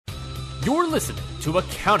You're listening to a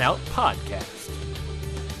Countout Podcast.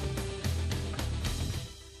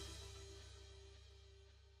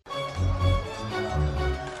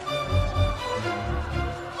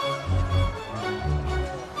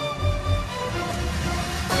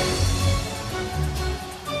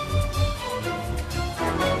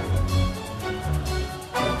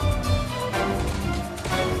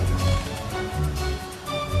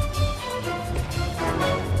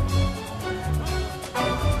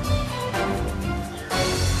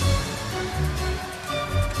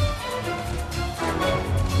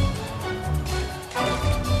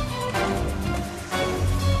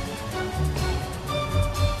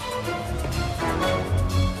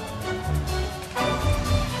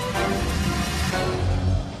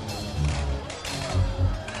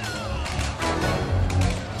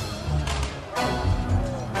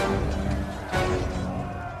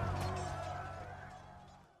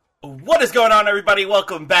 What is going on, everybody?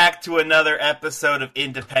 Welcome back to another episode of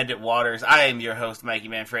Independent Waters. I am your host, Mikey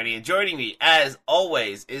Manfredi, and joining me, as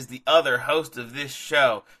always, is the other host of this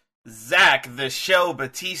show, Zach, the Show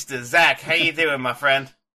Batista. Zach, how you doing, my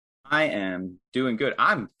friend? I am doing good.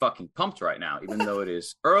 I'm fucking pumped right now, even though it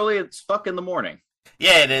is early as fuck in the morning.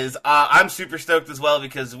 Yeah, it is. I'm super stoked as well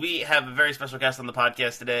because we have a very special guest on the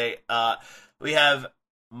podcast today. We have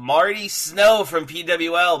Marty Snow from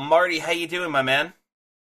PWL. Marty, how you doing, my man?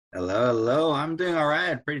 Hello. I'm doing all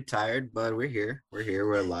right. Pretty tired, but we're here.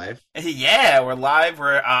 We're live. Yeah, we're live.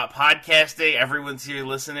 We're podcasting. Everyone's here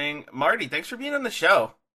listening. Marty, thanks for being on the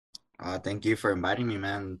show. Thank you for inviting me,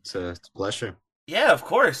 man. It's a pleasure. Yeah, of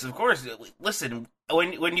course. Listen,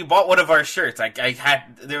 when you bought one of our shirts,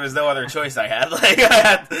 there was no other choice I had.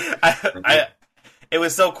 It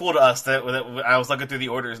was so cool to us that I was looking through the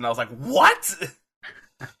orders and I was like, what?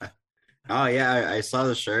 Oh yeah, I saw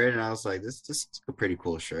the shirt and I was like, this is a pretty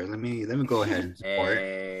cool shirt. Let me go ahead and support.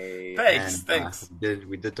 Hey. Thanks.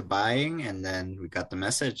 We did the buying and then we got the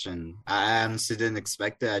message and I honestly didn't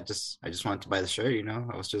expect it. I just wanted to buy the shirt. You know,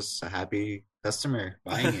 I was just a happy customer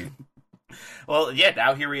buying it. Well, yeah.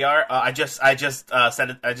 Now here we are. I just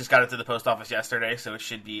sent it. I just got it to the post office yesterday, so it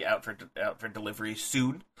should be out for delivery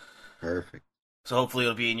soon. Perfect. So hopefully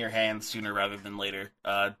it'll be in your hands sooner rather than later.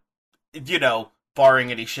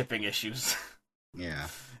 Barring any shipping issues. Yeah.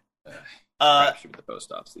 Crap with the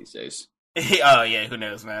post office these days. Oh yeah, who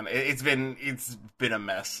knows, man? It's been a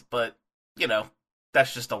mess, but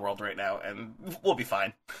that's just the world right now, and we'll be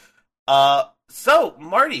fine. So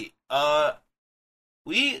Marty,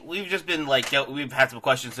 we've just been we've had some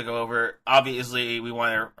questions to go over. Obviously, we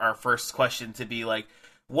want our first question to be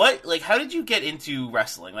how did you get into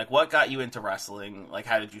wrestling? Like, what got you into wrestling? Like,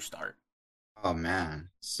 how did you start? Oh man,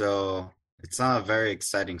 so. It's not a very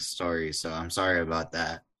exciting story, so I'm sorry about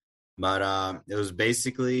that. But it was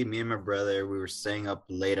basically me and my brother. We were staying up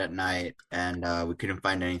late at night, and we couldn't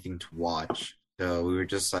find anything to watch. So we were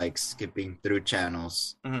just skipping through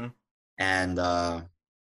channels, and a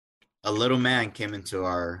little man came into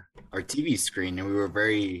our TV screen, and we were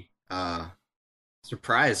very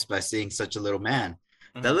surprised by seeing such a little man.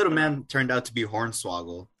 Mm-hmm. That little man turned out to be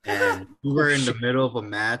Hornswoggle, and we were in the middle of a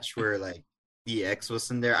match where DX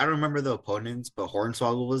was in there. I don't remember the opponents, but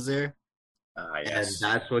Hornswoggle was there. Yes.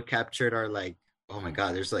 And that's what captured our oh my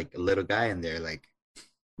god, there's a little guy in there.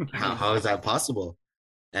 How is that possible?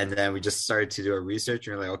 And then we just started to do our research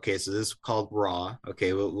and we're like, okay, so this is called Raw.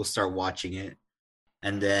 Okay, we'll start watching it.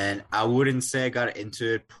 And then I wouldn't say I got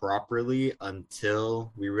into it properly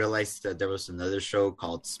until we realized that there was another show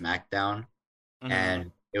called SmackDown. Mm-hmm.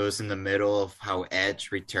 And it was in the middle of how Edge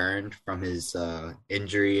returned from his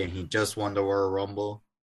injury, and he just won the Royal Rumble.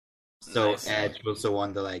 So nice. Edge was the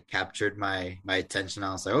one that captured my attention.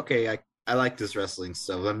 I was like, okay, I like this wrestling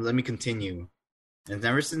stuff. Let me continue. And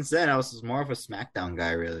ever since then, I was more of a SmackDown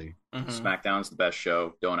guy, really. Mm-hmm. SmackDown's the best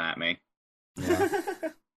show. Don't at me. Yeah.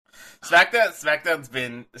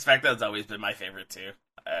 SmackDown's always been my favorite too.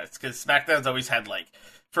 It's because SmackDown's always had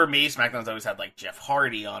for me, SmackDown's always had Jeff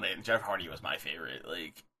Hardy on it, and Jeff Hardy was my favorite.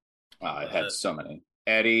 It had so many.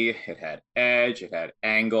 Eddie, it had Edge, it had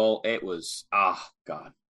Angle. It was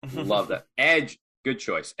God, love that. Edge, good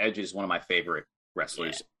choice. Edge is one of my favorite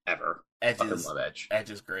wrestlers ever. I love Edge.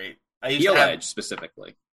 Edge is great. Edge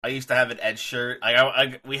specifically. I used to have an Edge shirt.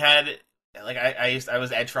 I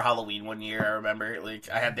was Edge for Halloween one year. I remember.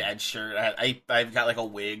 I had the Edge shirt. I got a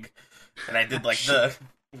wig, and I did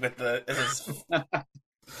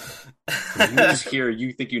You just hear,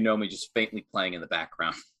 you think you know me, just faintly playing in the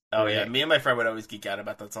background. Oh yeah, me and my friend would always geek out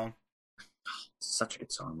about that song. Such a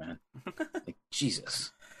good song, man.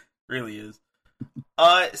 Jesus, really is.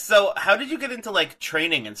 So how did you get into like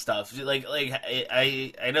training and stuff?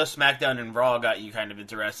 I know SmackDown and Raw got you kind of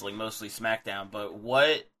into wrestling, mostly SmackDown, but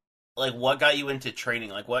what got you into training?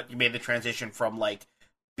 Like what you made the transition from like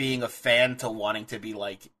being a fan to wanting to be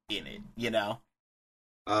like in it, you know?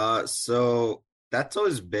 So that's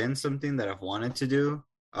always been something that I've wanted to do.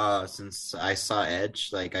 Since I saw Edge,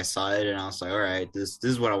 like I saw it and I was like, all right, this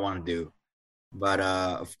is what I want to do. But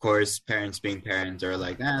of course, parents being parents are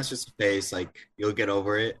like, nah, it's just a phase. Like you'll get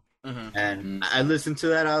over it. Mm-hmm. And I listened to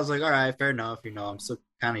that. I was like, all right, fair enough. I'm still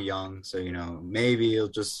kind of young, so maybe it'll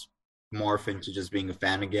just morph into just being a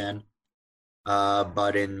fan again.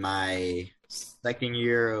 But in my second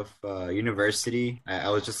year of university, I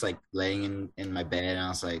was just like laying in my bed, and I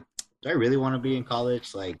was like, do I really want to be in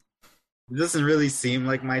college? Like, it doesn't really seem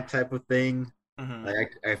like my type of thing. Mm-hmm.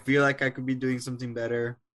 Like, I feel like I could be doing something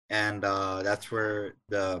better. And that's where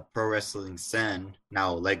the Pro Wrestling Sen,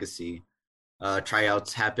 now Legacy,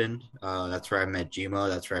 tryouts happened. That's where I met Jimo.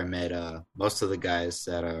 That's where I met most of the guys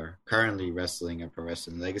that are currently wrestling at Pro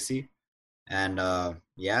Wrestling Legacy. And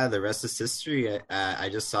yeah, the rest is history. I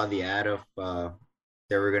just saw the ad of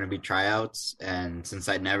there were going to be tryouts. And since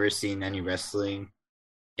I'd never seen any wrestling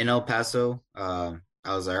in El Paso, I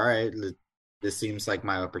was like, all right, this seems like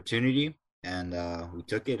my opportunity. And we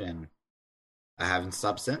took it, and I haven't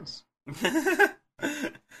stopped since.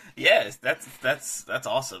 Yes, that's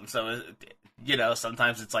awesome. So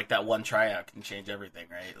sometimes it's like that one tryout can change everything,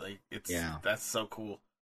 right? Like that's so cool.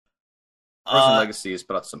 Wrestling Legacy has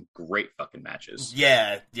put out some great fucking matches.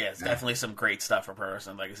 Yeah, definitely some great stuff for Pro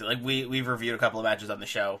Wrestling Legacy. Like we've reviewed a couple of matches on the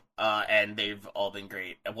show, and they've all been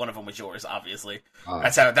great. And one of them was yours, obviously.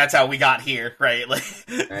 That's how we got here, right? Like,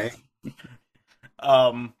 right.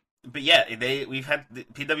 But yeah,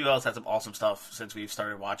 PWL's had some awesome stuff since we've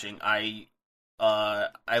started watching. I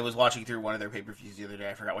was watching through one of their pay-per-views the other day.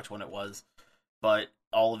 I forgot which one it was, but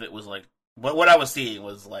all of it was like what I was seeing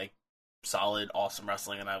was like solid, awesome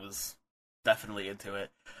wrestling, and I was definitely into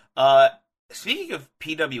it. Speaking of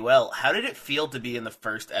PWL, how did it feel to be in the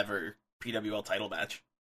first ever PWL title match?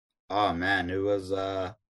 Oh man, it was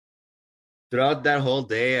throughout that whole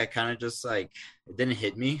day I kind of just like it didn't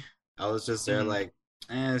hit me. I was just there like,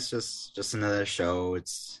 it's just another show.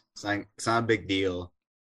 It's not a big deal.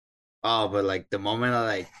 Oh, but like the moment I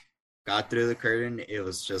like got through the curtain, it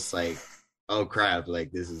was just like, oh crap,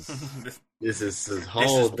 like this is this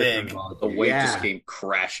whole big. The weight just came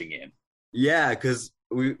crashing in. Yeah, because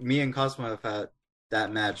me and Cosmo have had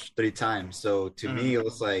that match 3 times. So to me, it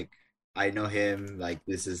was like, I know him. Like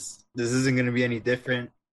this isn't gonna be any different.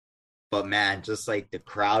 But man, just like the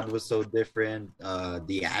crowd was so different.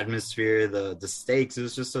 The atmosphere, the stakes, it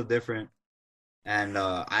was just so different. And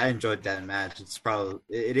I enjoyed that match.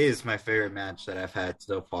 It is my favorite match that I've had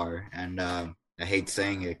so far. And I hate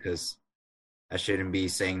saying it because I shouldn't be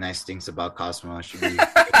saying nice things about Cosmo. I should be.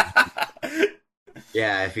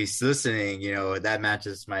 Yeah, if he's listening, that match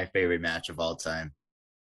is my favorite match of all time.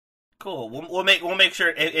 Cool. We'll make sure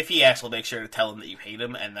if he asks, we'll make sure to tell him that you hate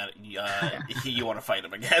him and that you want to fight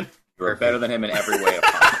him again. You're better than him in every way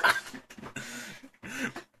possible.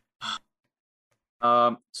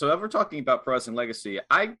 So if we're talking about Pro Wrestling Legacy,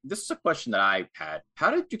 this is a question that I had. How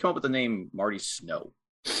did you come up with the name Marty Snow?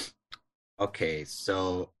 Okay,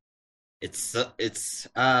 so it's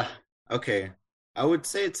okay. I would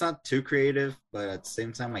say it's not too creative, but at the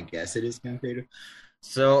same time, I guess it is kind of creative.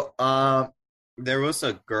 So, there was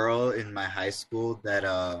a girl in my high school that,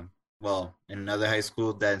 in another high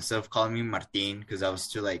school that instead of calling me Martin, because I was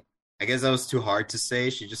too hard to say,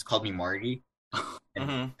 she just called me Marty.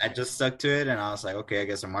 And I just stuck to it, and I was like, okay, I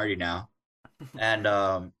guess I'm Marty now.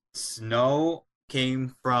 And Snow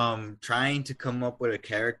came from trying to come up with a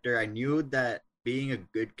character. I knew that being a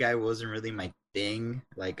good guy wasn't really my thing.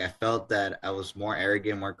 Like I felt that I was more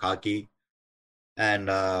arrogant, more cocky, and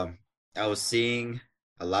I was seeing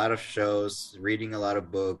a lot of shows, reading a lot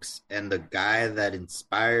of books, and the guy that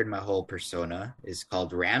inspired my whole persona is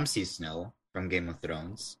called Ramsay Snow from Game of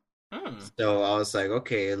Thrones. So I was like,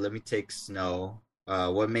 okay, let me take Snow.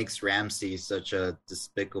 What makes Ramsay such a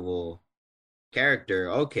despicable character?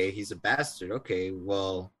 Okay, he's a bastard. Okay,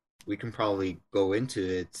 well, we can probably go into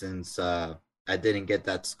it since I didn't get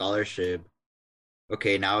that scholarship.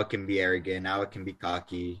 Okay, now it can be arrogant, now it can be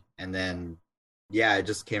cocky, and then, yeah, it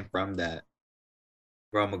just came from that.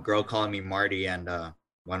 From a girl calling me Marty and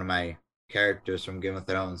one of my characters from Game of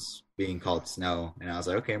Thrones being called Snow, and I was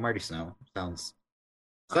like, okay, Marty Snow. Sounds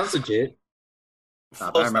legit. I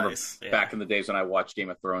remember back in the days when I watched Game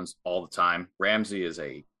of Thrones all the time, Ramsay is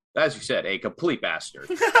as you said, a complete bastard.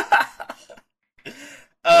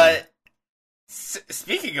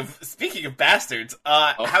 Speaking of bastards,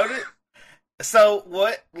 how did So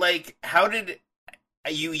what? Like, how did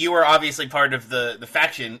you were obviously part of the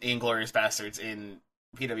faction Inglorious Bastards in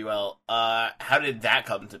PWL? How did that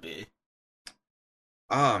come to be?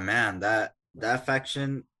 Oh man, that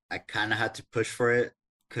faction, I kind of had to push for it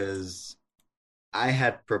because I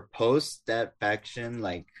had proposed that faction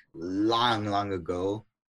like long, long ago.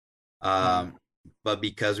 Um, but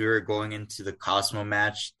because we were going into the Cosmo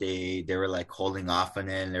match, they were like holding off on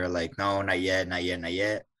it, and they were like, no, not yet, not yet, not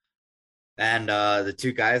yet. And the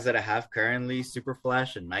two guys that I have currently, Super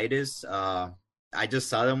Flash and Midas, I just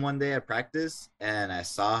saw them one day at practice, and I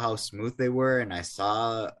saw how smooth they were, and I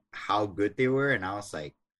saw how good they were, and I was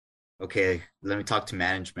like, okay, let me talk to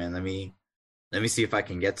management. Let me see if I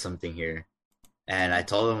can get something here. And I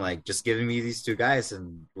told them like, just give me these two guys,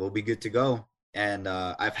 and we'll be good to go. And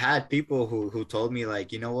I've had people who told me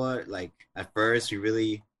like, you know what, like at first you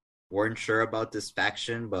really weren't sure about this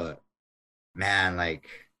faction, but man, like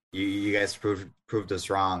you guys proved us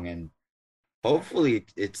wrong, and hopefully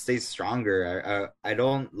it stays stronger. I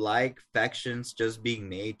don't like factions just being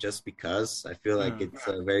made just because. I feel like it's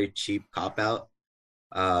a very cheap cop out.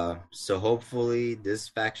 So hopefully this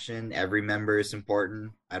faction, every member is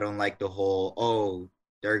important. I don't like the whole, oh,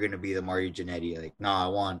 they're gonna be the Mario Jannetty. Like, no, I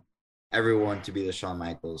want everyone to be the Shawn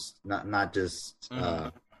Michaels, not just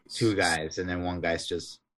two guys and then one guy's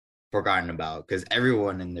just forgotten about, because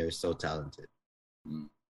everyone in there is so talented. It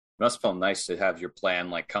must feel nice to have your plan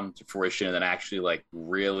like come to fruition and then actually like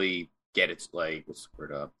really get its like what's the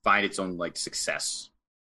word, find its own like success.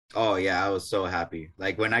 Oh yeah, I was so happy.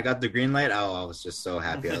 Like when I got the green light, I was just so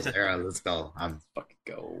happy. I was like, all right, let's go. I'm fucking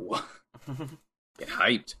go. Get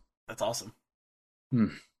hyped. That's awesome.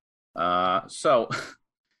 So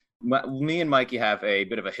me and Mikey have a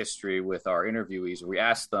bit of a history with our interviewees. We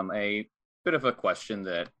asked them a bit of a question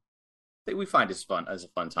that we find is fun as a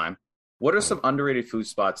fun time. What are some underrated food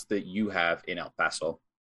spots that you have in El Paso?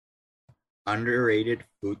 Underrated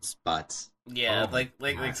food spots. Yeah, like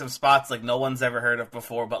some spots like no one's ever heard of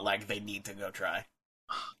before, but like they need to go try.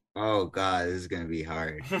 Oh god, this is gonna be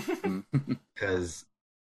hard because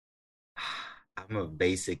I'm a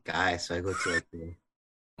basic guy, so I go to like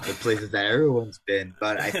the places that everyone's been.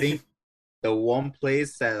 But I think the one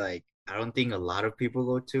place that like I don't think a lot of people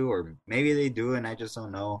go to, or maybe they do and I just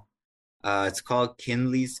don't know. It's called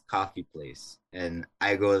Kinley's Coffee Place, and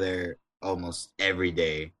I go there almost every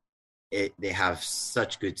day. They have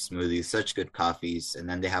such good smoothies, such good coffees, and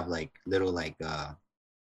then they have like little like I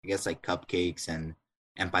guess like cupcakes and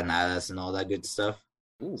empanadas and all that good stuff.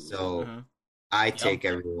 Ooh. So I take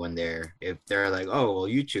everyone there. If they're like, oh well,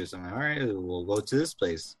 you choose, I'm like, all right, we'll go to this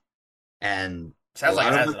place. And sounds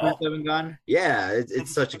like it has it all. Haven't gone. Yeah,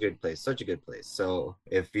 it's such a good place, such a good place. So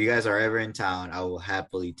if you guys are ever in town, I will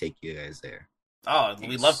happily take you guys there. Oh,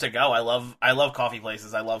 we love to go. I love coffee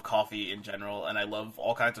places. I love coffee in general, and I love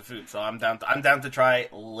all kinds of food. So I'm down to try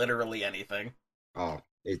literally anything. Oh,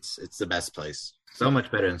 it's the best place. So much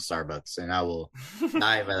better than Starbucks, and I will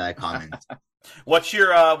die by that comment. What's your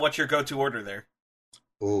go-to order there?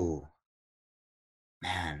 Ooh,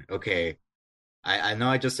 man. Okay. I know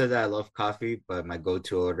I just said that I love coffee, but my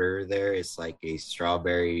go-to order there is like a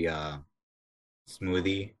strawberry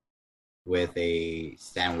smoothie with a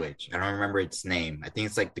sandwich. I don't remember its name. I think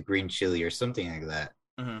it's like the green chili or something like that.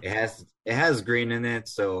 It has green in it,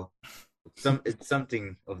 so it's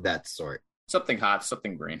something of that sort. Something hot,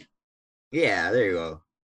 something green. Yeah, there you go.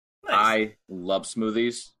 Nice. I love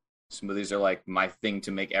smoothies. Smoothies are like my thing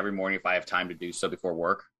to make every morning if I have time to do so before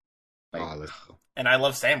work. Like, let's go. And I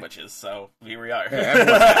love sandwiches, so here we are.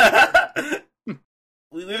 Yeah,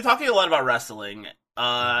 We've been talking a lot about wrestling.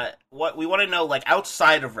 What we want to know, like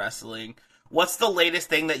outside of wrestling, what's the latest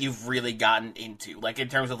thing that you've really gotten into? Like in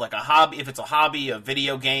terms of like a hobby, if it's a hobby, a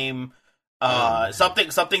video game,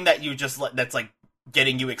 something that you just that's like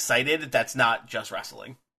getting you excited. That's not just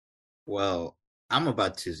wrestling. Well, I'm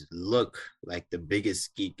about to look like the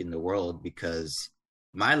biggest geek in the world because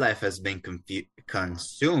my life has been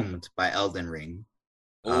consumed by Elden Ring.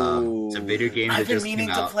 It's a video game that I've been just meaning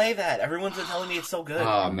came to out. play that. Everyone's been telling me it's so good.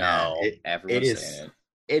 Oh man, everyone's saying it.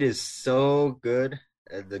 It is so good.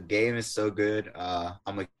 The game is so good.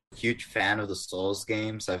 I'm a huge fan of the Souls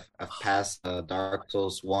games. I've passed Dark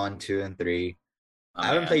Souls 1, 2, and 3. I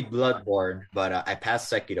haven't played Bloodborne, but I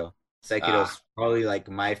passed Sekiro. Sekiro's probably like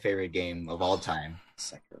my favorite game of all time.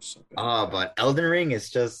 Sekiro's so good. But Elden Ring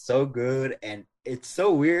is just so good, and it's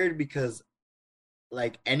so weird because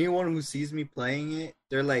like anyone who sees me playing it,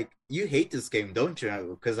 they're like, "You hate this game, don't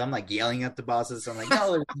you?" Because I'm like yelling at the bosses. I'm like,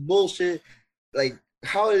 "No, it's bullshit. Like,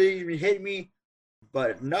 how did it even hit me?"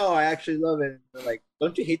 But no, I actually love it. They're like,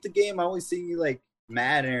 "Don't you hate the game? I only see you like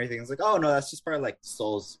mad and everything. It's like, oh no, that's just part of like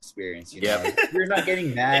Souls experience, you know. Yep. Like, if you're not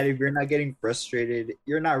getting mad, if you're not getting frustrated,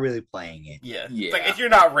 you're not really playing it. Yeah. Yeah. It's like, if you're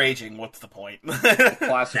not raging, what's the point? Classic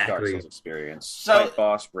Dark Exactly. Souls experience. So- Fight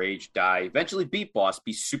boss, rage, die, eventually beat boss,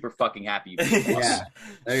 be super fucking happy you beat boss. Yeah,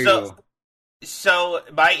 there you So- go. So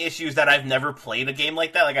my issue is that I've never played a game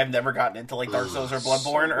like that. Like I've never gotten into like Dark Souls or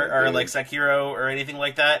Bloodborne So or good. like Sekiro or anything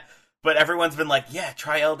like that. But everyone's been like, yeah,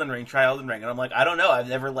 try Elden Ring, and I'm like, I don't know, I've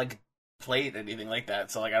never like played anything like that,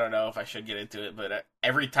 so like I don't know if I should get into it. But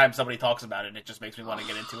every time somebody talks about it, it just makes me want to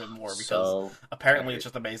get into it more because So apparently it's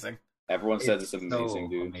just amazing. everyone says it's amazing, so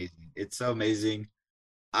dude. amazing. It's so amazing.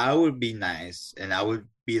 I would be nice, and I would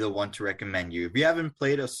be the one to recommend you. If you haven't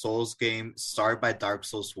played a Souls game, start by Dark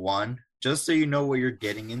Souls 1, just so you know what you're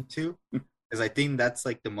getting into. Because I think that's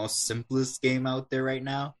like the most simplest game out there right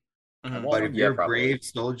now. Mhm. Well, But if yeah, you're a probably. brave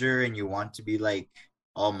soldier and you want to be like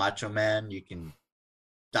all macho man, you can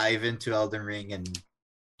dive into Elden Ring and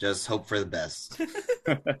just hope for the best.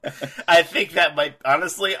 I think that might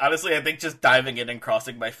honestly, I think just diving in and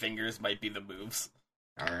crossing my fingers might be the moves.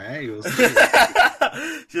 All right, we'll see.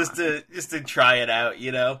 just to try it out,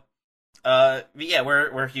 you know. But yeah,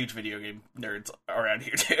 we're huge video game nerds around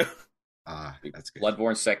here too. That's good.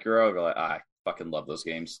 Bloodborne, Sekiro, I fucking love those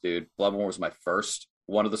games, dude. Bloodborne was my first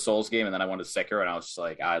one of the Souls game, and then I went to Sekiro, and I was just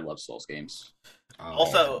like, I love Souls games. Oh,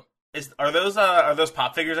 Also, are those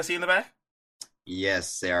pop figures I see in the back?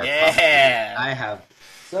 yes, they are. Yeah. Pop figures. I have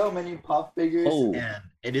so many pop figures, Oh. and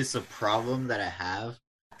it is a problem that I have.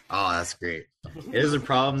 Oh, that's great. It is a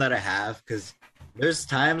problem that I have because there's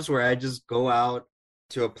times where I just go out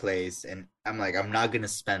to a place and I'm like, I'm not gonna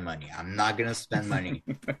spend money. I'm not gonna spend money.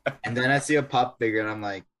 And then I see a pop figure and I'm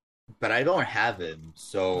like, but I don't have him,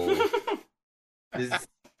 so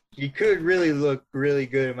he could really look really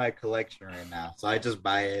good in my collection right now. So I just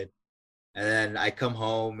buy it, and then I come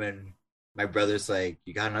home and my brother's like,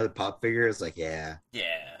 "You got another pop figure?" It's like, "Yeah."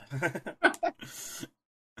 Yeah.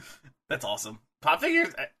 That's awesome. Pop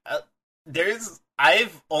figures.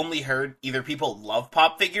 I've only heard either people love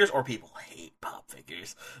pop figures or people hate pop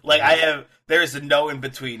figures. Like there's no in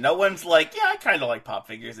between. No one's like, yeah, I kind of like pop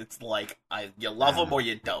figures. It's like you love them or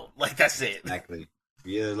you don't. Like that's it. Exactly.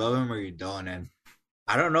 You either love them or you don't, and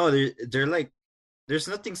I don't know. They're like, there's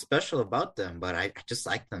nothing special about them, but I just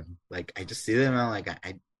like them. Like I just see them and I'm like,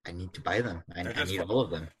 I need to buy them. I just need fun. all of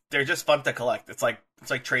them. They're just fun to collect. It's like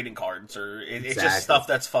trading cards or it's Exactly. just stuff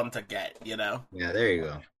that's fun to get. You know. Yeah, there you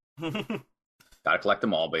go. Gotta collect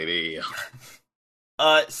them all, baby.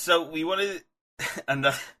 So we wanted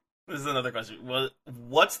another. This is another question.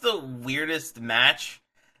 What's the weirdest match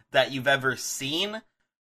that you've ever seen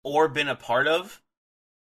or been a part of?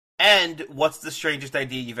 And what's the strangest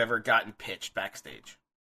idea you've ever gotten pitched backstage?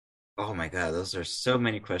 Oh my god, those are so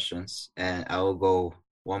many questions, and I will go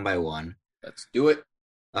one by one. Let's do it.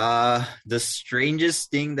 The strangest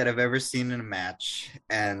thing that I've ever seen in a match,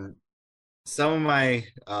 and some of my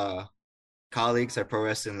colleagues at Pro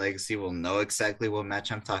Wrestling Legacy will know exactly what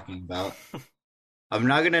match I'm talking about. I'm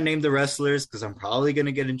not gonna name the wrestlers because I'm probably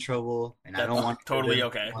gonna get in trouble, and I don't That's want to give totally them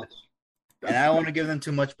okay. too much- and I don't want to give them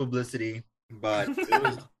too much publicity. But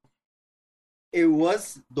it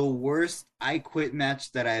was the worst I Quit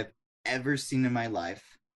match that I've ever seen in my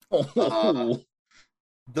life.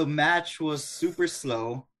 The match was super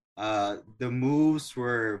slow. The moves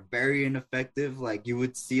were very ineffective. Like you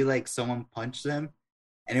would see like someone punch them,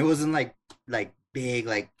 and it wasn't like big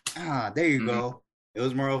there you go. It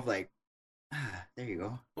was more of like there you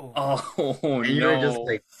go. Oh And you were just no!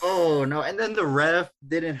 like, oh no. And then the ref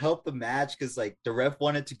didn't help the match because like the ref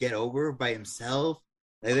wanted to get over by himself.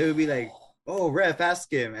 Like they would be like, oh ref,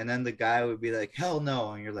 ask him, and then the guy would be like, hell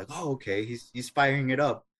no, and you're like, oh okay, he's firing it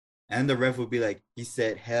up. And the ref would be like, he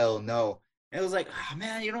said hell no. And it was like, oh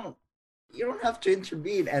man, you don't have to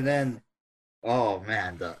intervene. And then oh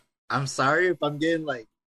man, I'm sorry if I'm getting like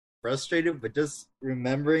frustrated, but just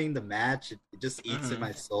remembering the match, it just eats in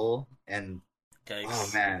my soul. And Okay. oh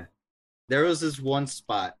man, there was this one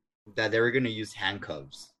spot that they were gonna use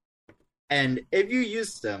handcuffs, and if you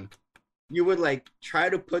use them, you would like try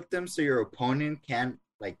to put them so your opponent can't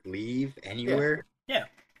like leave anywhere. Yeah.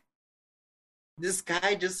 This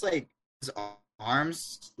guy just like his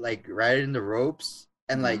arms like right in the ropes,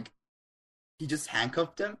 and like he just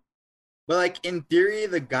handcuffed him. But like in theory,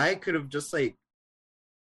 the guy could have just like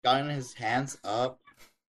gotten his hands up,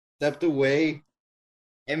 stepped away,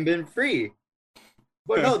 and been free.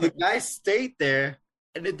 But no, the guy stayed there,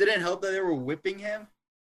 and it didn't help that they were whipping him.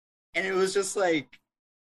 And it was just like,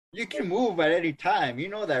 you can move at any time. You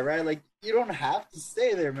know that, right? Like, you don't have to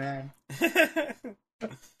stay there, man.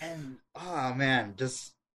 And, oh, man,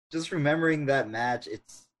 just remembering that match,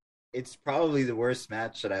 it's probably the worst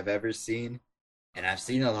match that I've ever seen, and I've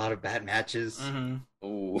seen a lot of bad matches. Mm-hmm.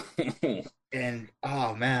 Ooh. And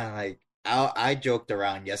oh man, like I joked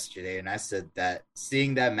around yesterday, and I said that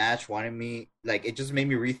seeing that match wanted me like it just made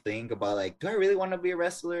me rethink about like, do I really want to be a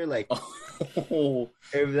wrestler? Like, Oh.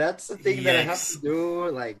 if that's the thing that I have Yikes. to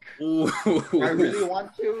do, like, Ooh. do I really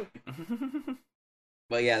want to?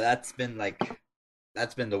 But yeah, that's been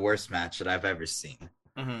the worst match that I've ever seen.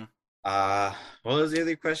 Mm-hmm. What was the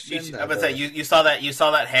other question? I would say you saw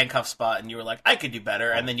that handcuff spot and you were like, I could do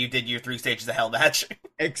better, and then you did your 3 stages of hell match.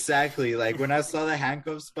 Exactly. Like when I saw the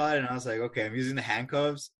handcuff spot and I was like, okay, I'm using the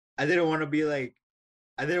handcuffs. I didn't want to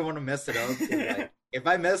mess it up. 'Cause, like, if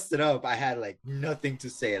I messed it up, I had like nothing to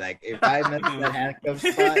say. Like if I messed that handcuff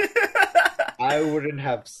spot, I wouldn't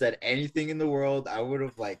have said anything in the world. I would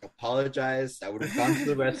have like apologized. I would have gone to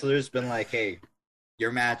the wrestlers, been like, hey,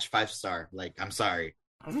 your match 5-star. Like, I'm sorry.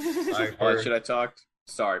 Sorry All right, for... should I talk?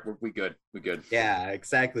 Sorry, we good. We good. Yeah,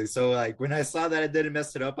 exactly. So like when I saw that I didn't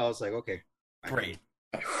mess it up, I was like, okay, Great.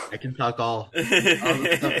 I can talk all the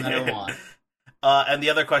stuff that I want. And the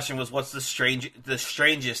other question was, what's the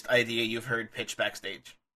strangest idea you've heard pitched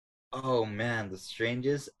backstage? Oh man, the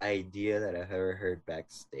strangest idea that I've ever heard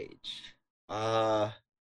backstage.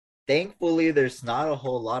 Thankfully there's not a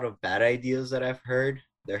whole lot of bad ideas that I've heard.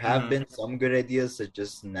 There have been some good ideas that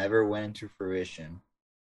just never went into fruition.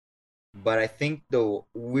 But I think the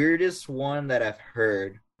weirdest one that I've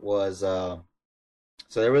heard was so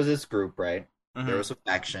there was this group, right? Mm-hmm. There was a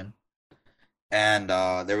faction, and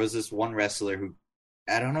there was this one wrestler who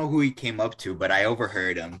I don't know who he came up to, but I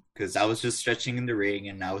overheard him because I was just stretching in the ring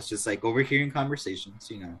and I was just like overhearing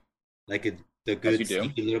conversations, like the good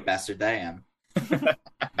sneaky little bastard that I am.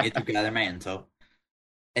 Get to gather my intel.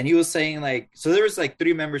 And he was saying like, so there was like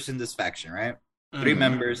 3 members in this faction, right? 3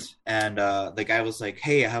 members, and the guy was like,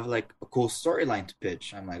 hey, I have like a cool storyline to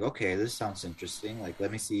pitch. I'm like, okay, this sounds interesting. Like,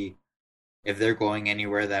 let me see if they're going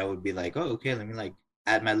anywhere that would be like, oh, okay, let me like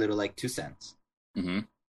add my little like 2 cents. Mm-hmm.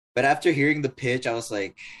 But after hearing the pitch, I was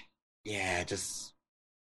like, yeah, just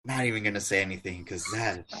not even gonna say anything because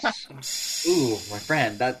that, ooh, my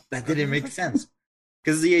friend, that didn't make sense.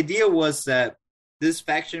 Because the idea was that this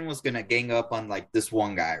faction was gonna gang up on like this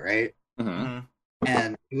one guy, right? Mm-hmm.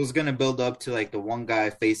 And it was gonna build up to like the one guy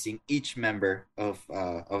facing each member of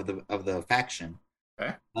the faction.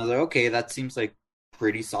 Okay. I was like, okay, that seems like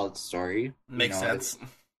pretty solid story. Makes sense.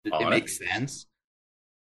 It makes sense.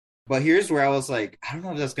 But here's where I was like, I don't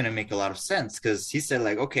know if that's gonna make a lot of sense because he said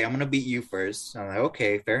like, okay, I'm gonna beat you first. I'm like,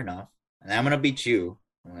 okay, fair enough. And then I'm gonna beat you.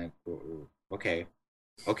 I'm like,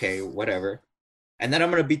 okay, whatever. And then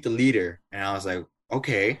I'm gonna beat the leader. And I was like,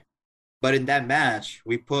 okay. But in that match,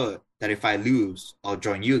 we put that if I lose, I'll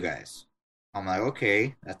join you guys. I'm like,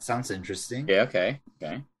 okay, that sounds interesting. Yeah, okay.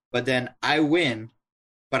 But then I win,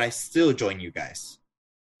 but I still join you guys.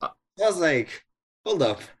 I was like, hold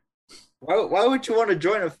up. Why would you want to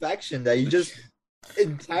join a faction that you just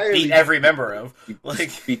entirely beat every member of?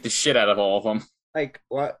 Like, beat the shit out of all of them. Like,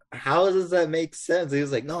 what? How does that make sense? He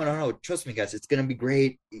was like, no, trust me, guys, it's gonna be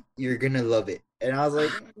great. You're gonna love it. And I was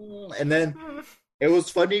like, and then it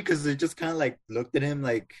was funny because they just kind of like looked at him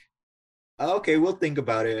like, oh, okay, we'll think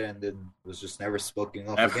about it, and then it was just never spoken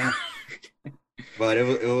of again. But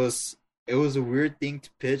it was a weird thing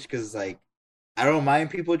to pitch because like I don't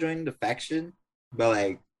mind people joining the faction, but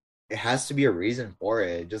like it has to be a reason for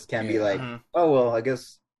it. It just can't be like, oh well, I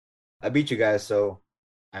guess I beat you guys, so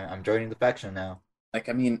I'm joining the faction now. Like,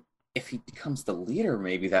 I mean, if he becomes the leader,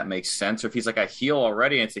 maybe that makes sense. Or if he's like a heel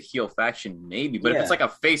already and it's a heel faction, maybe. But if it's like a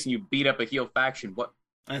face and you beat up a heel faction, what?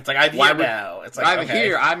 And it's like, I'm here now. It's like, I'm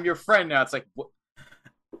here. I'm your friend now. It's like, what?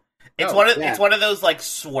 It's it's one of those like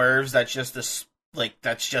swerves that's just a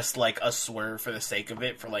swerve for the sake of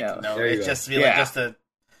it. For like it's just to be like just a.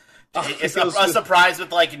 It's a surprise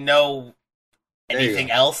with like no anything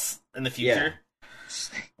else in the future.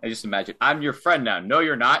 I just imagine I'm your friend now. No,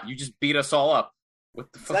 you're not. You just beat us all up.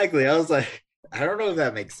 What the fuck? Exactly. I was like, I don't know if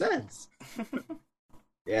that makes sense.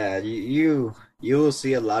 Yeah, you will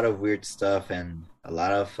see a lot of weird stuff and a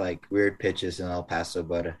lot of like weird pitches in El Paso,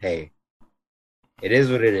 but hey, it is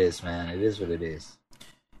what it is, man. It is what it is.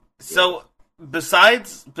 So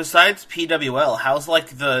besides PWL, how's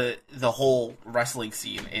like the whole wrestling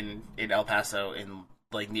scene in El Paso, in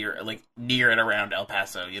like near and around El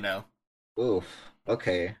Paso, you know? Oof.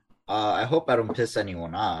 Okay. I hope I don't piss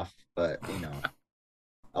anyone off, but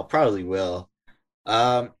I'll probably will.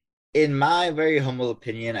 In my very humble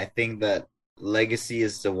opinion, I think that Legacy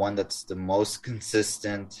is the one that's the most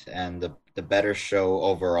consistent and the better show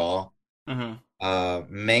overall.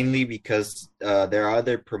 Mm-hmm. Mainly because there are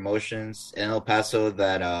other promotions in El Paso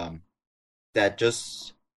that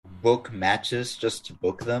just book matches just to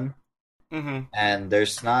book them, Mm-hmm. and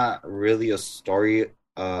there's not really a story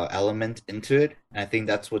element into it. And I think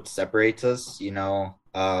that's what separates us.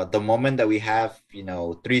 The moment that we have,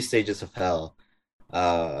 3 stages of hell,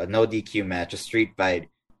 a no DQ match, a street fight,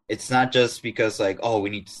 it's not just because like, oh, we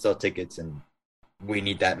need to sell tickets and we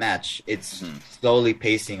need that match. It's slowly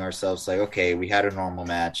pacing ourselves like, okay, we had a normal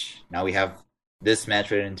match. Now we have this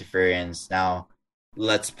match with interference. Now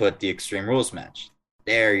let's put the Extreme Rules match.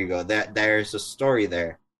 There you go. There's a story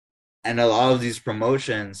there. And a lot of these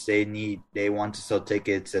promotions, they want to sell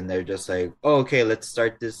tickets, and they're just like, oh, okay, let's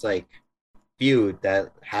start this like feud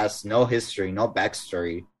that has no history, no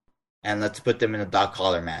backstory, and let's put them in a dog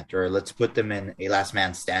collar match, or let's put them in a last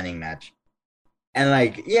man standing match. And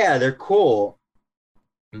like, yeah, they're cool,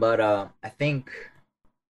 but I think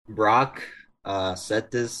Brock said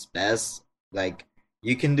this best. Like,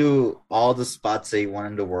 you can do all the spots that you want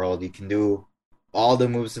in the world, you can do all the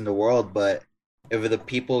moves in the world, but if the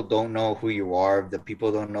people don't know who you are, if the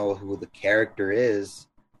people don't know who the character is,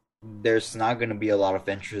 there's not going to be a lot of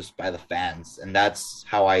interest by the fans. And that's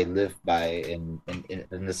how I live by in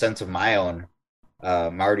the sense of my own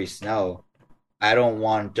Marty Snow. I don't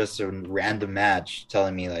want just a random match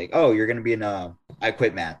telling me like, oh, you're going to be in a I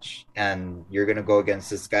Quit match and you're going to go against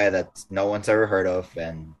this guy that no one's ever heard of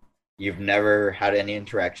and you've never had any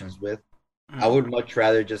interactions with. I would much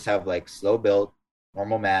rather just have like slow build,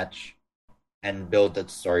 normal match, and build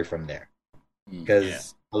that story from there.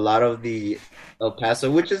 Because a lot of the El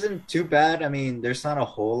Paso, which isn't too bad. I mean, there's not a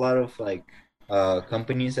whole lot of like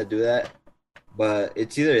companies that do that, but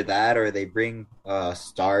it's either that or they bring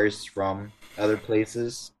stars from other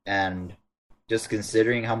places. And just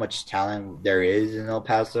considering how much talent there is in El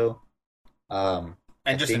Paso,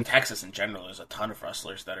 and just in Texas in general, there's a ton of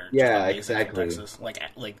wrestlers that are exactly from Texas, like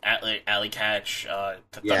Alley Catch,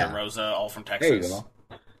 Thunder Rosa, all from Texas.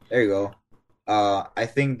 There you go. I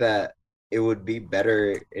think that it would be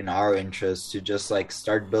better in our interest to just like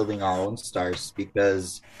start building our own stars,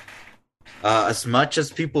 because as much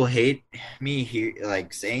as people hate me here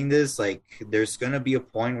like saying this, like there's gonna be a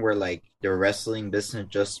point where like the wrestling business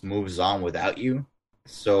just moves on without you.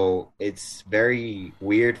 So it's very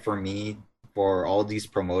weird for me for all these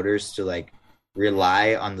promoters to like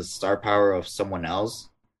rely on the star power of someone else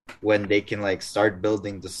when they can like start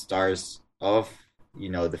building the stars of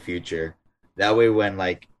the future. That way when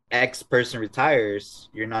like X person retires,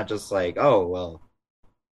 you're not just like, oh well,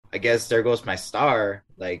 I guess there goes my star.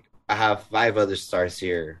 Like I have 5 other stars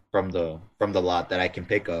here from the lot that I can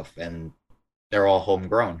pick up, and they're all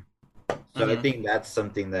homegrown. So I think that's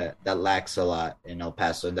something that lacks a lot in El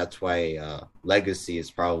Paso, and that's why Legacy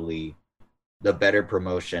is probably the better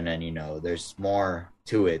promotion, and there's more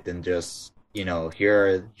to it than just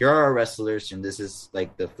here are our wrestlers, and this is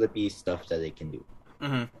like the flippy stuff that they can do.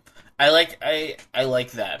 Mm-hmm. I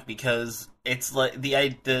like that because it's like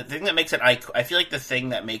the thing that makes it I feel like the thing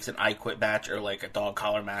that makes an I Quit match or like a dog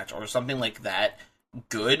collar match or something like that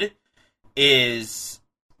good is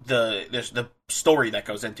the story that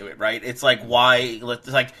goes into it, right? It's like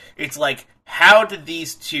it's like how did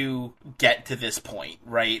these two get to this point,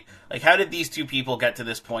 right? Like how did these two people get to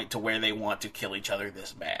this point to where they want to kill each other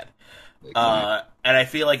this bad? And I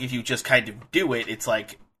feel like if you just kind of do it, it's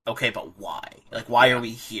like, okay, but why? Like, why are we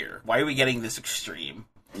here? Why are we getting this extreme?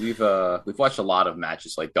 We've watched a lot of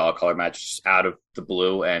matches, like dog collar matches, out of the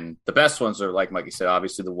blue, and the best ones are, like Mikey said,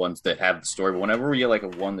 obviously the ones that have the story. But whenever we get like a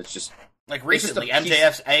one that's just like recently,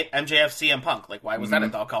 MJF CM Punk, like why was that a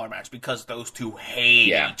dog collar match? Because those two hate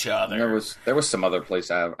each other. And there was some other place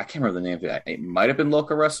I can't remember the name of it. It might have been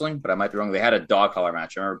Local Wrestling, but I might be wrong. They had a dog collar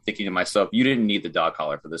match. I remember thinking to myself, you didn't need the dog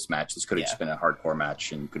collar for this match. This could have just been a hardcore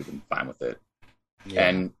match, and you could have been fine with it. Yeah.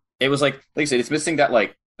 And it was like I said, it's missing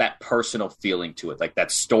that personal feeling to it, like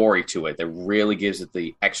that story to it that really gives it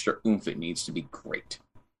the extra oomph it needs to be great.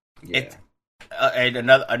 Yeah. And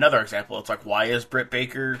another example, it's like, why is Britt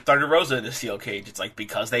Baker Thunder Rosa in a steel cage? It's like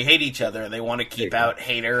because they hate each other and they want to keep out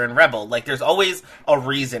Hater and Rebel. Like there's always a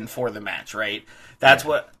reason for the match, right? That's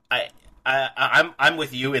what I'm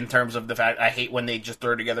with you in terms of the fact I hate when they just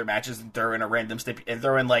throw together matches and throw in a random and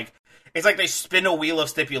throw in like. It's like they spin a wheel of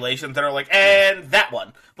stipulations that are like, and that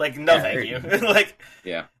one. Like, no, thank you. Like,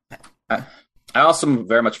 yeah. I also am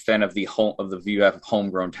very much a fan of the view of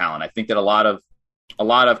homegrown talent. I think that a lot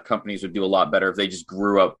of companies would do a lot better if they just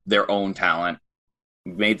grew up their own talent,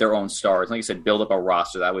 made their own stars. Like you said, build up a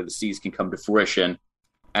roster. That way the seeds can come to fruition,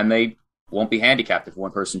 and they won't be handicapped if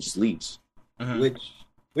one person just leaves. Mm-hmm.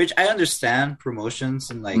 Which I understand promotions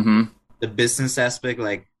and like the business aspect.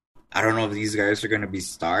 Like, I don't know if these guys are going to be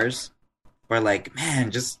stars. But like,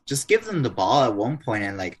 man, just give them the ball at one point,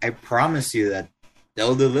 and like, I promise you that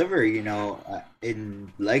they'll deliver.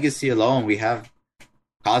 In Legacy alone, we have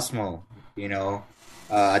Cosmo.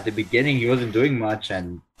 At the beginning he wasn't doing much,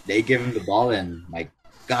 and they give him the ball, and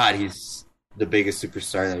God, he's the biggest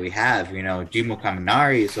superstar that we have. Jimo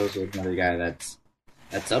Kaminari is also another guy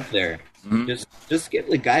that's up there. Mhm. Just give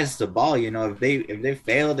the guys the ball. If they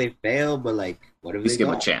fail, they fail. But what if Just they give them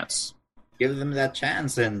a don't? chance. Give them that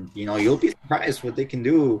chance, and you'll be surprised what they can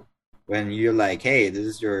do when you're like, hey, this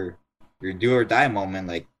is your do or die moment.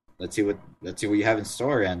 Let's see what you have in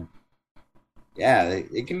store, and yeah,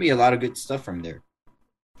 it can be a lot of good stuff from there.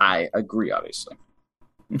 I agree, obviously.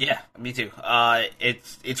 Yeah, me too.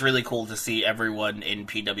 It's really cool to see everyone in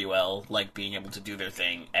PWL being able to do their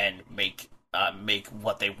thing and make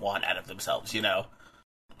what they want out of themselves.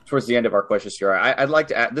 Towards the end of our questions here, I'd like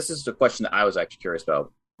to add, this is the question that I was actually curious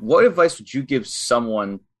about. What advice would you give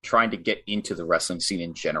someone trying to get into the wrestling scene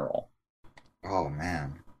in general? Oh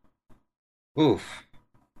man, oof.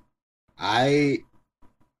 I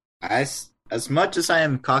as much as I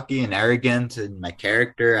am cocky and arrogant in my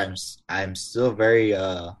character, I'm still very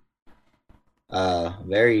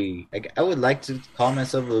very I would like to call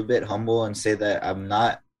myself a little bit humble and say that I'm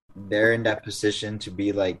not there in that position to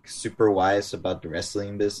be super wise about the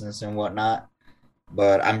wrestling business and whatnot.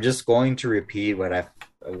 But I'm just going to repeat what I've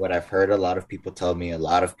heard a lot of people tell me, a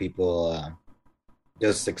lot of people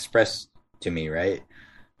just express to me, right?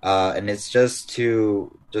 And it's just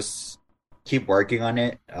to just keep working on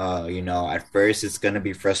it. At first it's gonna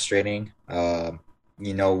be frustrating.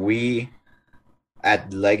 We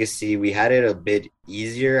at Legacy we had it a bit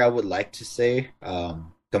easier, I would like to say,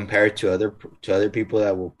 compared to other people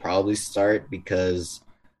that will probably start, because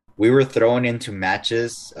we were thrown into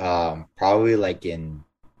matches probably in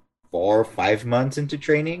 4 or 5 months into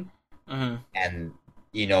training. Mm-hmm. And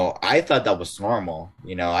I thought that was normal.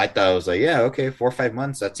 I thought it was yeah, okay, 4 or 5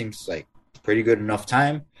 months, that seems like pretty good enough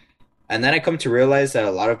time. And then I come to realize that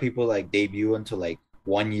a lot of people debut into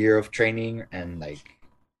 1 year of training, and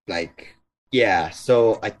yeah.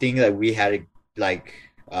 So I think that we had it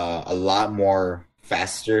a lot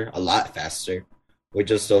a lot faster with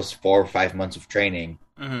just those 4 or 5 months of training.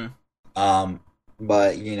 Mm-hmm.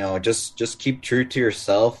 But just keep true to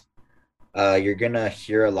yourself. You're gonna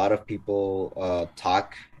hear a lot of people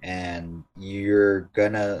talk, and you're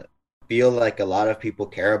gonna feel like a lot of people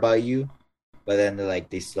care about you, but then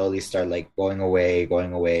they slowly start going away,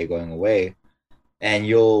 and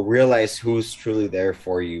you'll realize who's truly there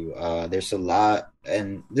for you. There's a lot,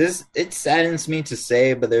 and it saddens me to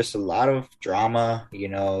say, but there's a lot of drama.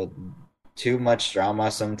 Too much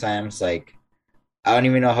drama sometimes. I don't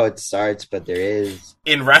even know how it starts, but there is.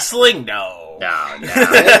 In wrestling, no. No.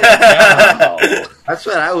 That's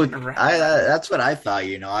what that's what I thought.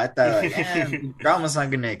 I thought, drama's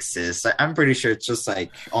not gonna exist. I'm pretty sure it's just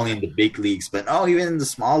only in the big leagues, but no, even in the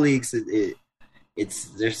small leagues, it's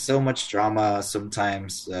there's so much drama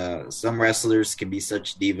sometimes. Some wrestlers can be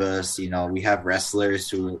such divas. We have wrestlers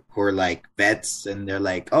who are vets, and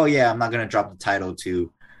they're oh yeah, I'm not gonna drop the title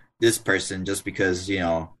to this person just because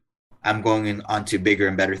I'm going on to bigger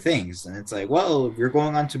and better things. And it's well, if you're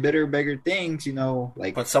going on to bigger things,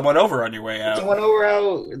 put someone over on your way out. Someone over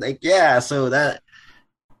out, yeah. So that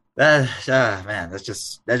man, that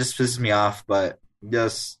just pisses me off. But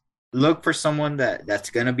just look for someone that's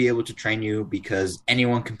gonna be able to train you, because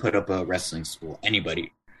anyone can put up a wrestling school,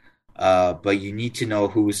 anybody. But you need to know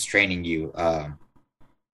who's training you,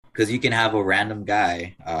 because you can have a random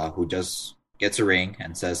guy who just gets a ring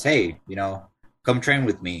and says, "Hey, come train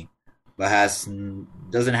with me," but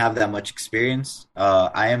doesn't have that much experience.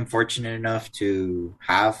 I am fortunate enough to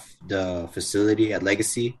have the facility at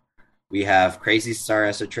Legacy. We have Crazy Star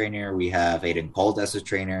as a trainer, we have Aiden Colt as a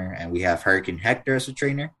trainer, and we have Hurricane Hector as a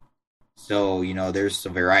trainer. So there's a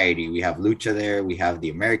variety. We have lucha there, we have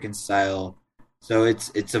the American style. So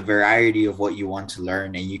it's a variety of what you want to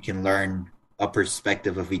learn, and you can learn a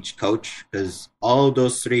perspective of each coach, because all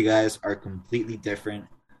those 3 guys are completely different.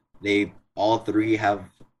 They all 3 have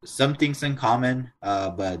some things in common,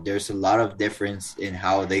 but there's a lot of difference in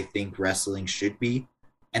how they think wrestling should be,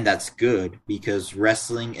 and that's good, because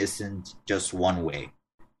wrestling isn't just one way.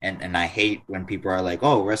 And I hate when people are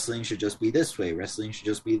oh, wrestling should just be this way, wrestling should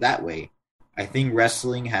just be that way. I think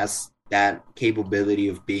wrestling has that capability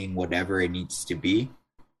of being whatever it needs to be,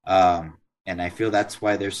 and I feel that's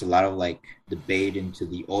why there's a lot of debate into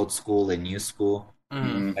the old school and new school.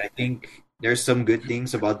 Mm-hmm. I think there's some good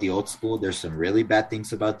things about the old school. There's some really bad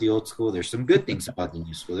things about the old school. There's some good things about the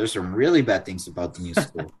new school. There's some really bad things about the new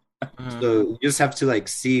school. So you just have to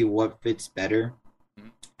see what fits better.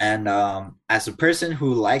 And as a person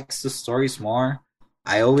who likes the stories more,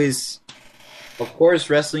 I always, of course,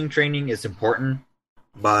 wrestling training is important,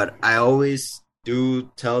 but I always do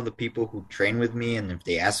tell the people who train with me, and if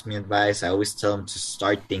they ask me advice, I always tell them to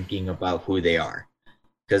start thinking about who they are.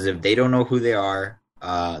 Because if they don't know who they are,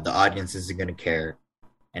 the audience isn't going to care.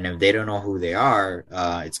 And if they don't know who they are,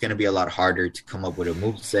 it's going to be a lot harder to come up with a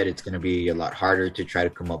moveset. It's going to be a lot harder to try to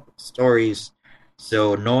come up with stories.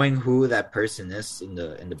 So knowing who that person is in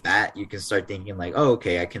the bat, you can start thinking like, oh,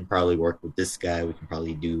 okay, I can probably work with this guy. We can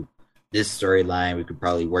probably do this storyline. We could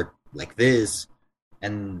probably work like this.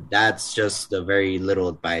 And that's just a very little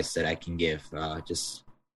advice that I can give. Just,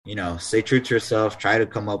 stay true to yourself. Try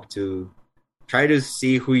to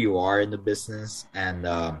see who you are in the business, and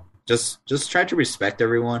just try to respect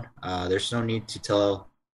everyone. There's no need to tell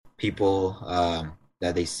people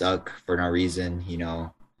that they suck for no reason.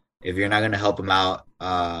 If you're not going to help them out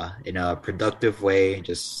in a productive way,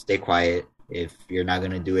 just stay quiet. If you're not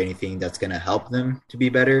going to do anything that's going to help them to be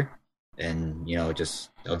better, then just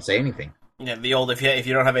don't say anything. Yeah, the old if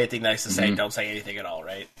you don't have anything nice to say, don't say anything at all,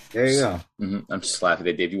 right? There you go. Mm-hmm. I'm just laughing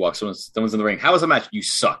at Dave. You walk, someone's in the ring. How was the match? You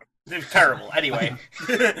suck. They're terrible. Anyway,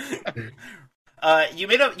 you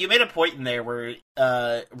made a point in there where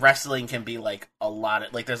wrestling can be like a lot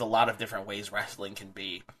of there's a lot of different ways wrestling can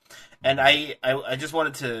be, and I just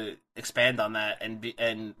wanted to expand on that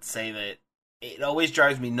and say that it always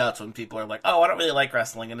drives me nuts when people are like, oh, I don't really like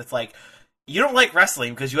wrestling, and it's like, you don't like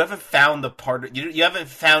wrestling because you haven't found you haven't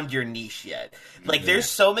found your niche yet. Like, there's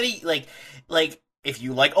so many like if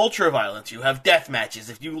you like ultra violence, you have death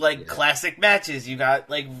matches. If you like classic matches, you got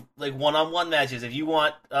like one-on-one matches. If you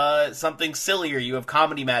want something sillier, you have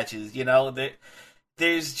comedy matches.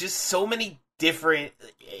 There's just so many different.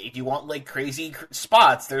 If you want like crazy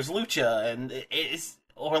spots, there's lucha, and it's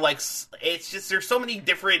just there's so many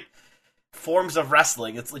different forms of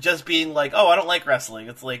wrestling. It's just being like, oh, I don't like wrestling.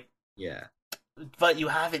 It's like, yeah, but you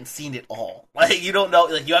haven't seen it all. Like, you don't know.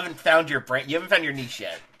 Like, you haven't found your brand. You haven't found your niche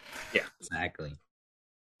yet. Yeah, exactly.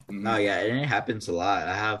 No, yeah, and it happens a lot.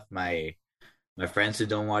 I have my friends who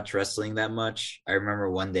don't watch wrestling that much. I remember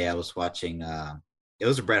one day I was watching. It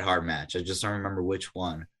was a Bret Hart match. I just don't remember which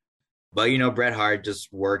one. But Bret Hart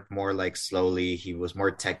just worked more like slowly. He was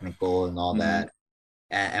more technical and all that.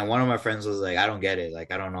 And one of my friends was like, "I don't get it.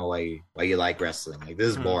 Like, I don't know why you like wrestling. Like, this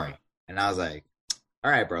is boring." And I was like,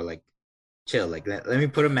 "All right, bro. Like, chill. Like, let me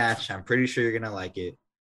put a match. I'm pretty sure you're gonna like it."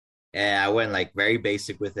 And I went like very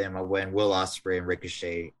basic with him. I went Will Ospreay and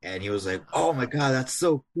Ricochet, and he was like, "Oh my god, that's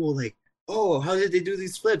so cool! Like, oh, how did they do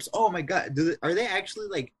these flips? Oh my god, are they actually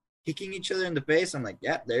like kicking each other in the face?" I'm like,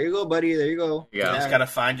 "Yeah, there you go, buddy. There you go. Yeah, you just gotta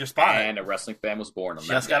find your spot." And a wrestling fan was born on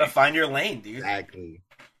that. Just gotta find your lane, dude. Exactly.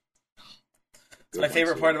 My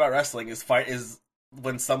favorite part about wrestling is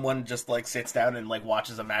when someone just like sits down and like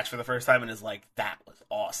watches a match for the first time and is like, "That was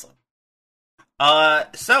awesome."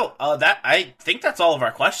 That I think that's all of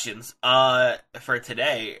our questions for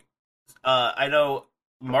today. I know,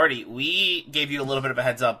 Marty, we gave you a little bit of a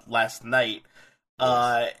heads up last night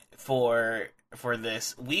for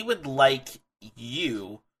this. We would like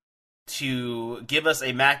you to give us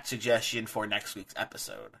a match suggestion for next week's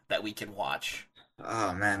episode that we can watch.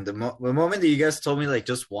 Oh man, the moment that you guys told me like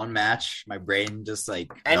just one match, my brain just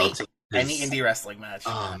like melted. Any indie wrestling match.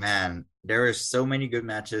 Oh man, there are so many good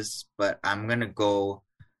matches, but I'm gonna go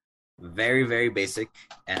very, very basic,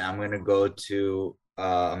 and I'm gonna go to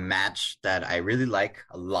a match that I really like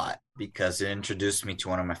a lot because it introduced me to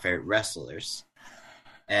one of my favorite wrestlers.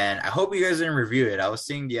 And I hope you guys didn't review it. I was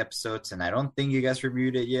seeing the episodes, and I don't think you guys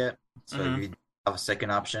reviewed it yet, so you have a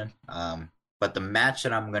second option. But the match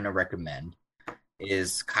that I'm gonna recommend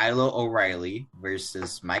is Kyle O'Reilly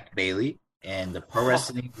versus Mike Bailey in the Pro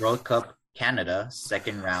Wrestling World Cup Canada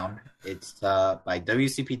second round. It's by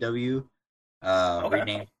WCPW,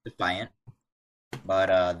 renamed Defiant.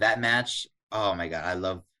 But that match, oh my god, I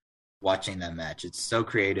love watching that match. It's so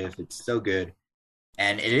creative, it's so good.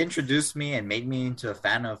 And it introduced me and made me into a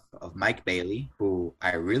fan of Mike Bailey, who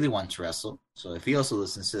I really want to wrestle. So if he also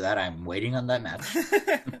listens to that, I'm waiting on that match.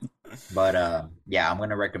 But yeah, I'm going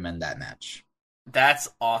to recommend that match. That's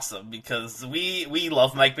awesome because we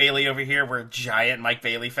love Mike Bailey over here. We're giant Mike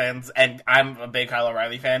Bailey fans, and I'm a big Kyle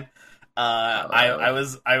O'Reilly fan.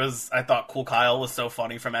 I thought Cool Kyle was so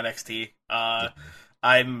funny from NXT. I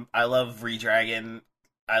love Redragon.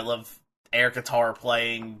 I love Eric Guitar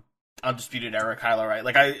playing Undisputed Era Kyle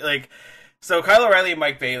O'Reilly. So Kyle O'Reilly and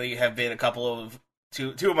Mike Bailey have been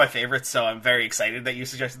two of my favorites. So I'm very excited that you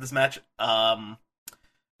suggested this match.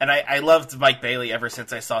 And I loved Mike Bailey ever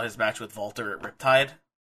since I saw his match with Walter at Riptide.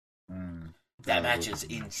 That match is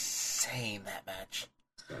insane, that match.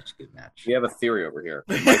 such a good match. We have a theory over here.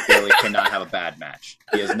 Mike Bailey cannot have a bad match.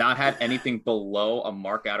 He has not had anything below a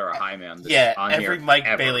mark out or a high man. Every Mike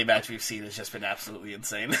Bailey match we've seen has just been absolutely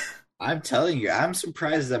insane. I'm telling you, I'm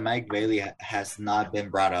surprised that Mike Bailey has not been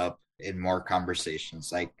brought up in more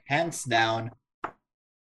conversations. Like, hands down.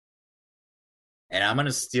 And I'm going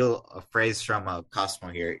to steal a phrase from Cosmo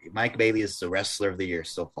here. Mike Bailey is the wrestler of the year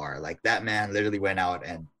so far. Like, that man literally went out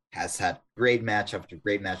and has had great match after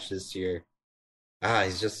great match this year.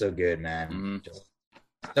 He's just so good, man. Mm-hmm.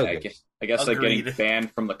 So good. I guess like getting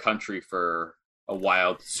banned from the country for a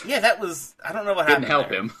while. Yeah, that was, I don't know what didn't happened.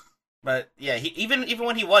 Help him. But yeah, even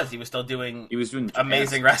when he was still doing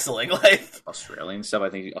amazing wrestling. Like Australian stuff. I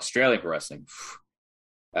think Australian wrestling.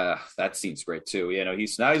 That scene's great too. You know,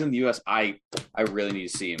 he's in the US. I really need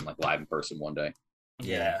to see him like live in person one day.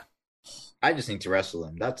 Yeah. I just need to wrestle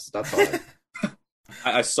him. That's all.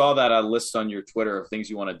 I saw that list on your Twitter of things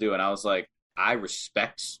you want to do, and I was like, I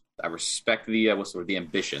respect the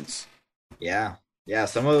ambitions. Yeah.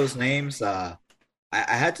 Some of those names, I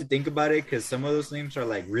had to think about it because some of those names are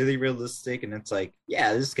like really realistic, and it's like,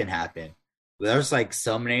 yeah, this can happen. But there's like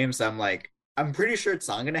some names I'm like, I'm pretty sure it's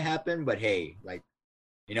not gonna happen, but hey, like,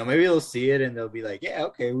 you know, maybe they'll see it and they'll be like, yeah,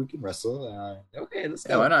 okay, we can wrestle. Okay, let's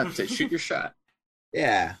go. Why not shoot your shot?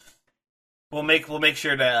 Yeah. We'll make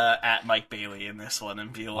sure to at Mike Bailey in this one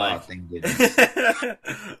and be like, thank goodness.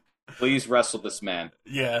 Please wrestle this man.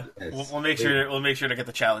 Yeah, yes. we'll make sure to get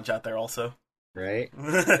the challenge out there also. Right?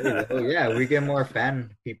 Yeah, we get more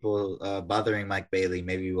fan people bothering Mike Bailey.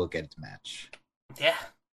 Maybe we'll get the match. Yeah.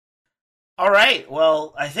 All right.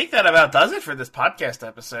 Well, I think that about does it for this podcast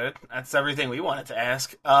episode. That's everything we wanted to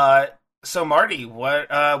ask. So Marty, what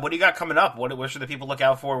do you got coming up? What should the people look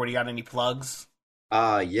out for? What do you got? Any plugs?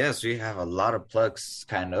 Yes, we have a lot of plugs,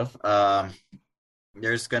 kind of.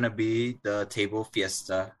 There's gonna be the Table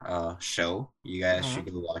Fiesta show. You guys should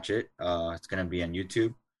go watch it. It's gonna be on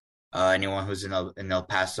YouTube. Anyone who's in El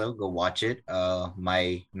Paso, go watch it.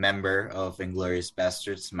 My member of Inglorious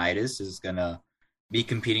Bastards, Midas, is gonna be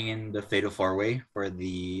competing in the Fatal 4-Way for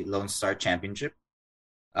the Lone Star Championship.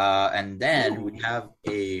 And then we have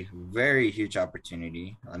a very huge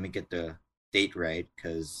opportunity. Let me get the date right,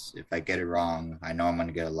 because if I get it wrong, I know I'm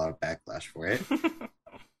gonna get a lot of backlash for it.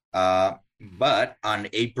 But on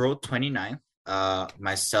April 29th,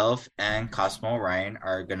 myself and Cosmo Orion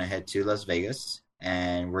are gonna head to Las Vegas,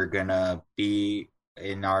 and we're gonna be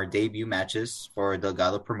in our debut matches for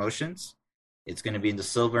Delgado Promotions. It's gonna be in the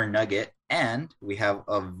Silver Nugget, and we have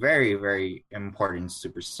a very, very important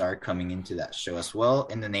superstar coming into that show as well,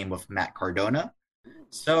 in the name of Matt Cardona.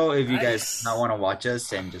 So if you guys not want to watch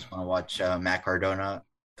us and just want to watch Matt Cardona,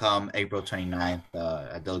 come April 29th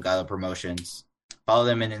at Delgado Promotions. Follow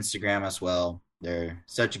them on Instagram as well. They're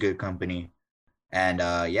such a good company. And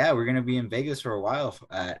yeah, we're going to be in Vegas for a while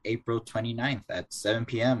at April 29th at 7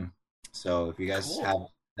 p.m. So if you guys have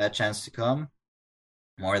that chance to come,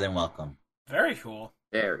 more than welcome. Very cool.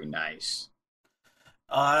 Very nice.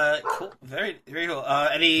 Cool. Very, very cool.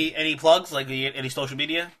 Any plugs, like any social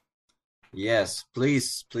media? Yes,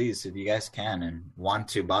 please, if you guys can and want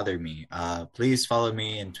to bother me, please follow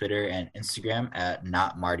me on Twitter and Instagram at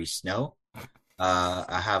Not Marty Snow.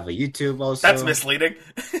 I have a YouTube also. That's misleading.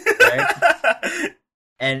 Right?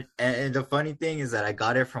 And the funny thing is that I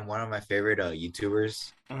got it from one of my favorite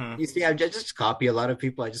YouTubers. Mm-hmm. You see, I just copy a lot of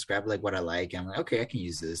people. I just grab like what I like. And I'm like, okay, I can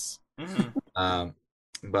use this. Mm-hmm.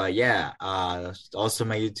 But yeah, also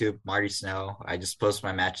my YouTube, Marty Snow. I just post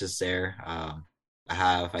my matches there. I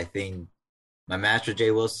have, I think, my match with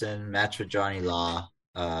Jay Wilson, match with Johnny Law,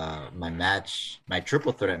 my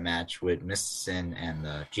triple threat match with Sin and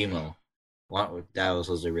Gmo. That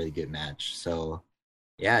was a really good match. So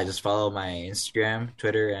yeah, just follow my Instagram,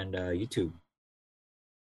 Twitter, and YouTube.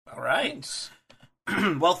 All right.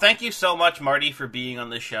 Well, thank you so much, Marty, for being on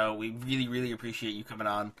the show. We really, really appreciate you coming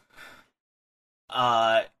on.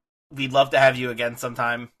 We'd love to have you again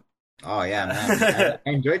sometime. Oh yeah, man! I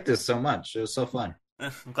enjoyed this so much. It was so fun.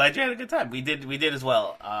 I'm glad you had a good time. We did as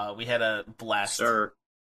well. We had a blast. Sir.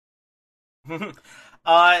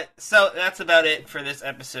 So that's about it for this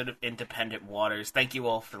episode of Independent Waters. Thank you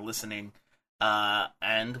all for listening.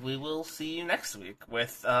 And we will see you next week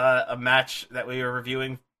with a match that we are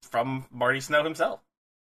reviewing from Marty Snow himself.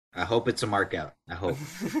 I hope it's a mark out. I hope.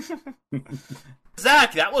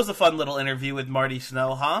 Zach, that was a fun little interview with Marty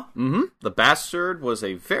Snow, huh? Mm-hmm. The bastard was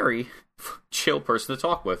a very chill person to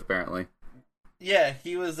talk with, apparently. Yeah,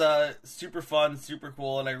 he was super fun, super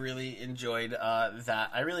cool, and I really enjoyed that.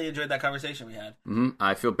 I really enjoyed that conversation we had. Mm-hmm.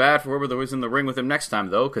 I feel bad for whoever was in the ring with him next time,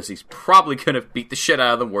 though, because he's probably going to beat the shit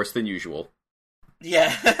out of them worse than usual.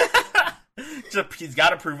 Yeah. He's got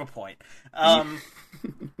to prove a point.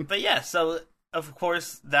 But yeah, so of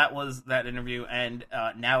course that was that interview, and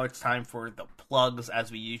now it's time for the plugs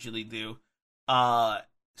as we usually do.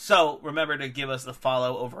 So remember to give us a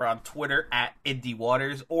follow over on Twitter at Indie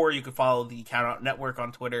Waters, or you can follow the Countout Network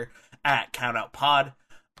on Twitter at CountOutPod.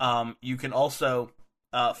 You can also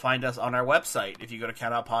find us on our website. If you go to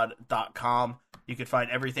countoutpod.com, you can find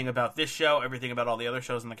everything about this show, everything about all the other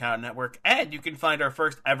shows on the Countout Network, and you can find our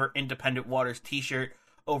first ever Independent Waters t-shirt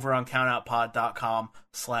over on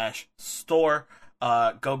countoutpod.com/store.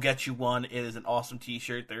 Go get you one. It is an awesome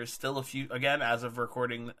t-shirt. There's still a few, again, as of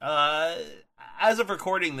recording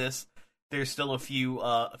this, there's still a few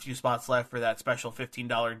spots left for that special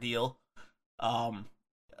 $15 deal.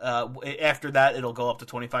 After that, it'll go up to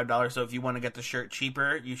 $25. So if you want to get the shirt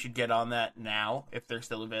cheaper, you should get on that now if they're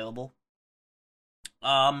still available.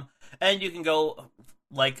 And you can go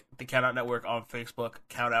like the Countout Network on Facebook,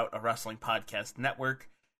 Countout a Wrestling Podcast Network,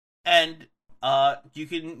 and you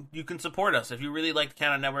can support us. If you really like the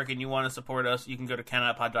Countout Network and you want to support us, you can go to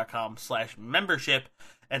countoutpod.com/membership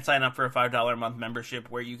and sign up for a $5 a month membership,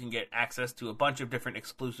 where you can get access to a bunch of different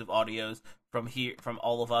exclusive audios from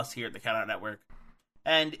all of us here at the Countout Network.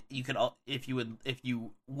 And you can, if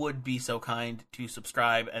you would be so kind to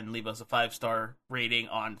subscribe and leave us a 5-star rating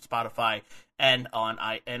on Spotify and on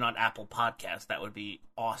Apple Podcasts, that would be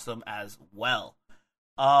awesome as well.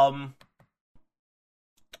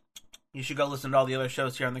 You should go listen to all the other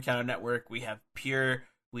shows here on the Countout Network. We have Pure,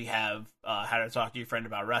 we have How to Talk to Your Friend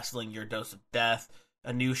About Wrestling, Your Dose of Death,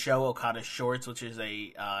 a new show, Okada Shorts, which is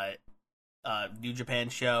a New Japan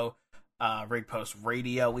show. Ring Post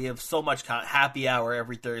Radio. We have so much Happy Hour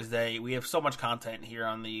every Thursday. We have so much content here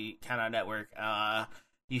on the Countout Network.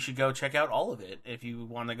 You should go check out all of it. If you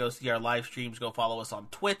want to go see our live streams, go follow us on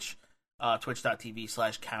Twitch,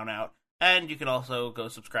 twitch.tv/countout. And you can also go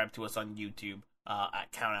subscribe to us on YouTube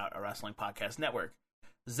at Countout, a Wrestling Podcast Network.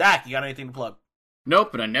 Zach, you got anything to plug?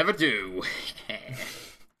 Nope, but I never do.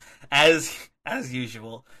 As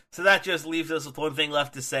usual. So that just leaves us with one thing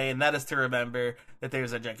left to say, and that is to remember that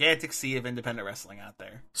there's a gigantic sea of independent wrestling out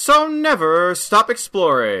there. So never stop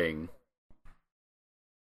exploring.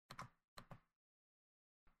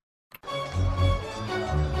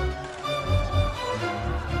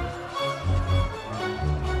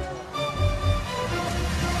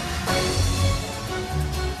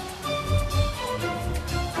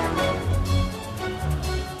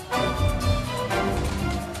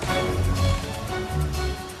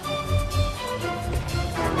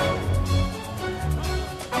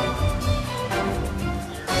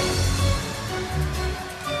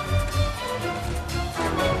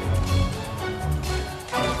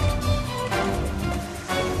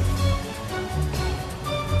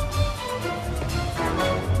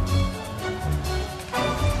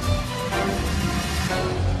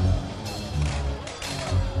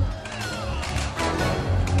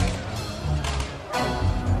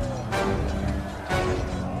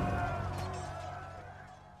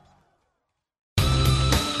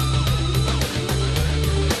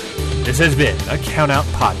 This has been a Countout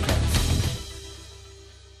Podcast.